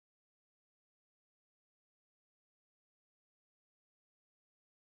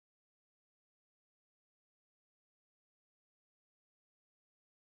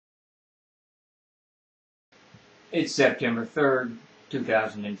It's September 3rd,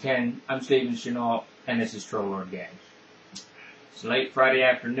 2010. I'm Steven Chenault, and this is Troller Games. It's late Friday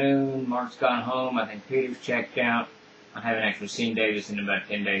afternoon. Mark's gone home. I think Peter's checked out. I haven't actually seen Davis in about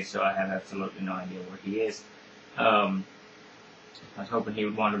 10 days, so I have absolutely no idea where he is. I was hoping he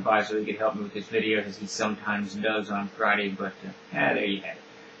would wander by so he could help me with this video, as he sometimes does on Friday, but there you have it.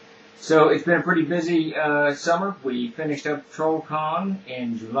 So it's been a pretty busy summer. We finished up TrollCon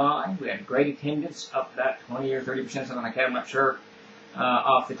in July. We had great attendance, up about 20 or 30%, something like that, I'm not sure,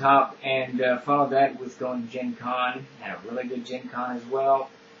 off the top. And followed that with going to Gen Con. Had a really good Gen Con as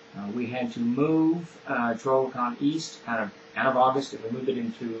well. We had to move TrollCon East out of August, and we moved it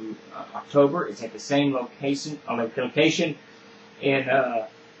into October. It's at the same location in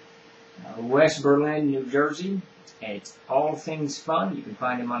West Berlin, New Jersey. It's All Things Fun. You can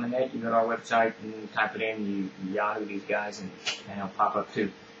find him on the net. You go to our website and type it in. You Yahoo these guys, and it'll pop up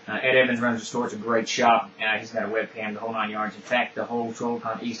too. Ed Evans runs the store. It's a great shop. He's got a webcam, the whole 9 yards. In fact, the whole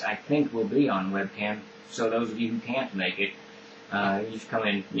TrollCon East, I think, will be on webcam. So those of you who can't make it, you should come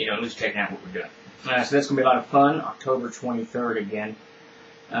in, at least check out what we're doing. So that's going to be a lot of fun. October 23rd again.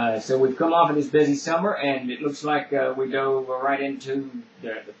 So we've come off of this busy summer, and it looks like we dove right into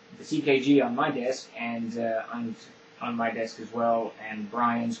the CKG on my desk, and on my desk as well, and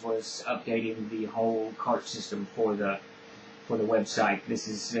Brian's was updating the whole cart system for the website. This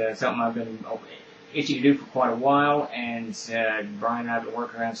is something I've been itchy to do for quite a while, and Brian and I have been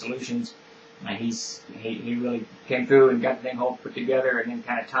working around solutions. And he really came through and got the thing all put together, and then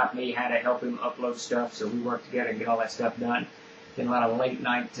kind of taught me how to help him upload stuff. So we worked together and get all that stuff done. Did a lot of late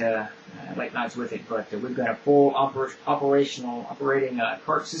nights with it, but we've got a full operating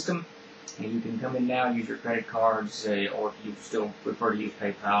cart system, and you can come in now, use your credit cards, or if you still prefer to use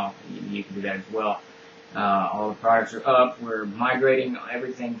PayPal, you can do that as well. All the products are up. We're migrating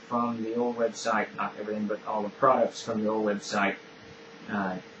everything from the old website, not everything, but all the products from the old website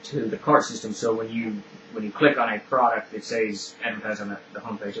to the cart system. So when you click on a product that says advertise on the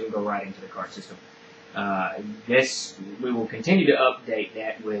homepage, it'll go right into the cart system. We will continue to update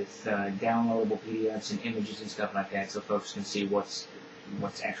that with downloadable PDFs and images and stuff like that, so folks can see what's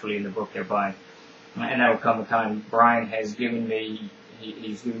actually in the book they're buying. And that'll come with time. Brian has given me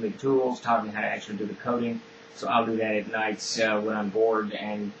he's given me the tools, taught me how to actually do the coding. So I'll do that at nights when I'm bored,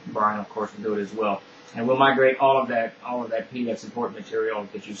 and Brian, of course, will do it as well. And we'll migrate all of that PDF support material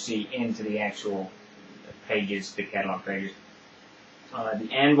that you see into the actual pages, the catalog pages.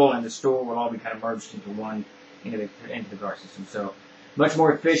 The Anvil and the store will all be kind of merged into one, into the cart system. So much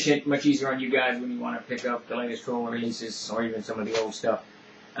more efficient, much easier on you guys when you want to pick up the latest Troll releases or even some of the old stuff.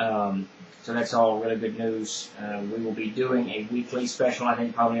 So that's all really good news. We will be doing a weekly special. I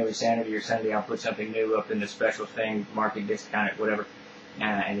think probably every Saturday or Sunday I'll put something new up in the special thing, market, discount it, whatever,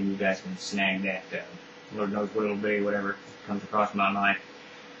 and then you guys can snag that. Lord knows what it'll be, whatever comes across my mind.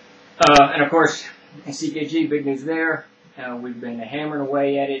 And of course, CKG, big news there. We've been hammering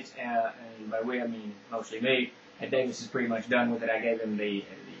away at it, and by we I mean mostly me. And Davis is pretty much done with it. I gave him the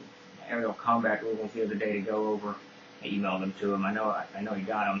aerial combat rules the other day to go over. I emailed them to him. I know he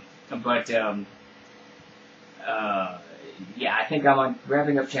got them. But yeah, I think I'm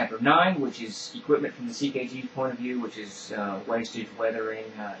wrapping up Chapter 9, which is equipment from the CKG's point of view, which is wastage, weathering,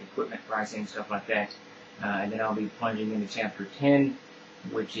 equipment pricing, stuff like that. And then I'll be plunging into Chapter 10,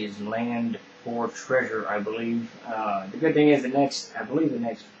 which is land for treasure, I believe. The good thing is I believe the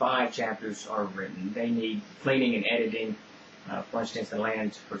next 5 chapters are written. They need cleaning and editing. For instance, the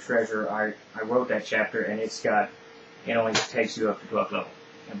land for treasure, I wrote that chapter, and it only takes you up to 12th level.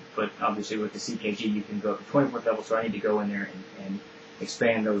 But obviously with the CKG, you can go to 24th level, so I need to go in there and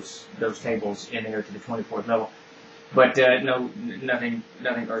expand those tables in there to the 24th level. But nothing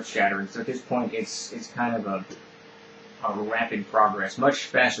earth-shattering. So at this point, it's kind of a rapid progress, much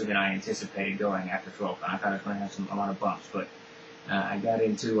faster than I anticipated going after 12. I thought I was going to have a lot of bumps, but I got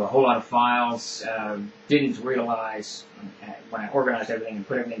into a whole lot of files. Didn't realize when I organized everything and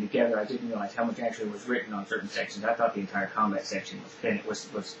put everything together, I didn't realize how much actually was written on certain sections. I thought the entire combat section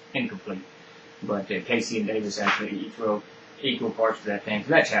was incomplete, but Casey and Davis actually each wrote equal parts of that thing. So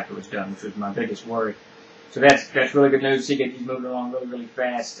that chapter was done, which was my biggest worry. So that's really good news. CKG's moving along really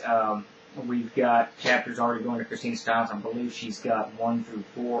fast. We've got chapters already going to Christine Stiles. I believe she's got 1 through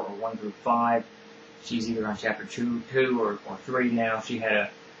 4 or 1 through 5. She's either on chapter 2 or 3 now. She had a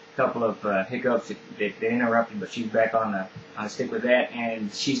couple of hiccups that interrupted, but she's back on the stick with that,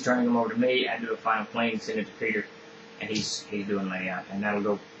 and she's turning them over to me. I do a final clean, send it to Peter, and he's doing layout, and that'll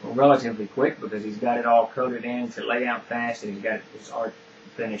go relatively quick because he's got it all coded in to layout fast, and he's got his art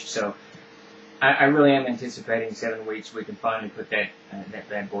finished. So I really am anticipating 7 weeks we can finally put that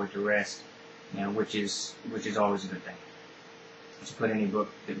bad boy to rest. you know, which is always a good thing. To put any book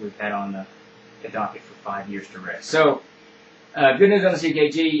that we've had on the docket for 5 years to rest. So, good news on the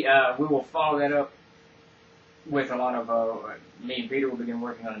CKG. We will follow that up with a lot of, me and Peter will begin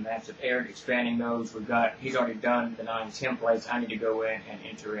working on the maps of Eric, expanding those. He's already done the 9 templates. I need to go in and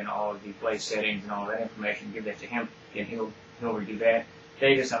enter in all of the place settings and all that information, give that to him, and he'll redo that.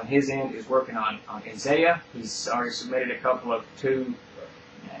 Davis on his end is working on Isaiah. He's already submitted a couple of two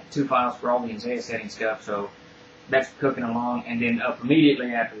files for all the Isaiah setting stuff, so that's cooking along. And then up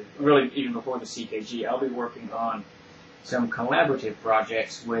immediately after, really even before the CKG, I'll be working on some collaborative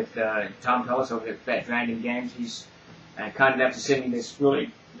projects with Tom Tullis over at Fat Dragon Games. He's kind enough to send me this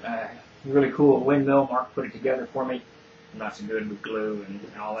really cool windmill. Mark put it together for me. I'm not so good with glue and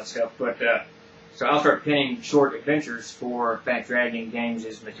all that stuff, but so I'll start pinning short adventures for Fat Dragon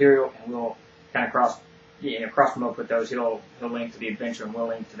Games' material, and we'll kind of cross promote with those. He'll link to the adventure, and we'll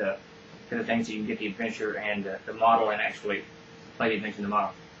link to the things so you can get the adventure and the model, and actually play the adventure in the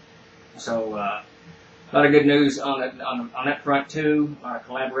model. So a lot of good news on that front too. A lot of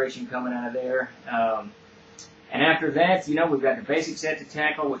collaboration coming out of there. And after that, you know, we've got the basic set to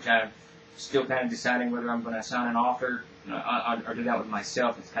tackle, which I'm still kind of deciding whether I'm going to assign an author or do that with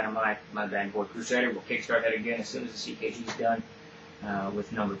myself. It's kind of my Bad Boy Crusader. We'll kickstart that again as soon as the CKG is done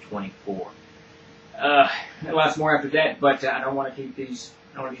with number 24. Lots more after that, but I don't want to keep these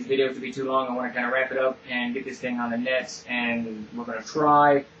videos to be too long. I want to kind of wrap it up and get this thing on the nets, and we're going to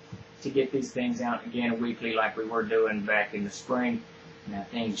try to get these things out again weekly like we were doing back in the spring. Now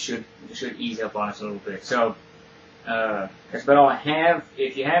things should ease up on us a little bit. So that's about all I have.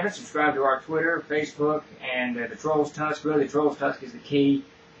 If you haven't, subscribe to our Twitter, Facebook, and the Trolls Tusk. Really, the Trolls Tusk is the key.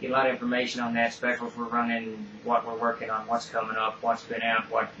 Get a lot of information on that, specials we're running, what we're working on, what's coming up, what's been out,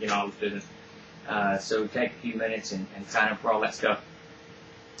 all this business. So take a few minutes and sign up for all that stuff.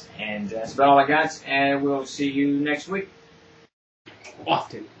 And that's about all I got, and we'll see you next week.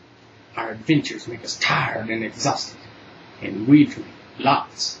 Often, our adventures make us tired and exhausted, and we drink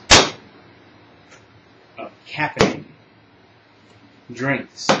lots of caffeinated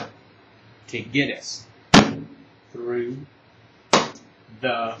drinks to get us through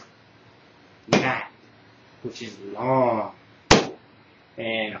the night, which is long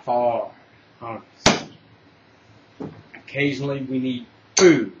and hard on us. Occasionally we need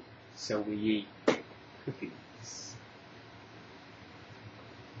food, so we eat cookies.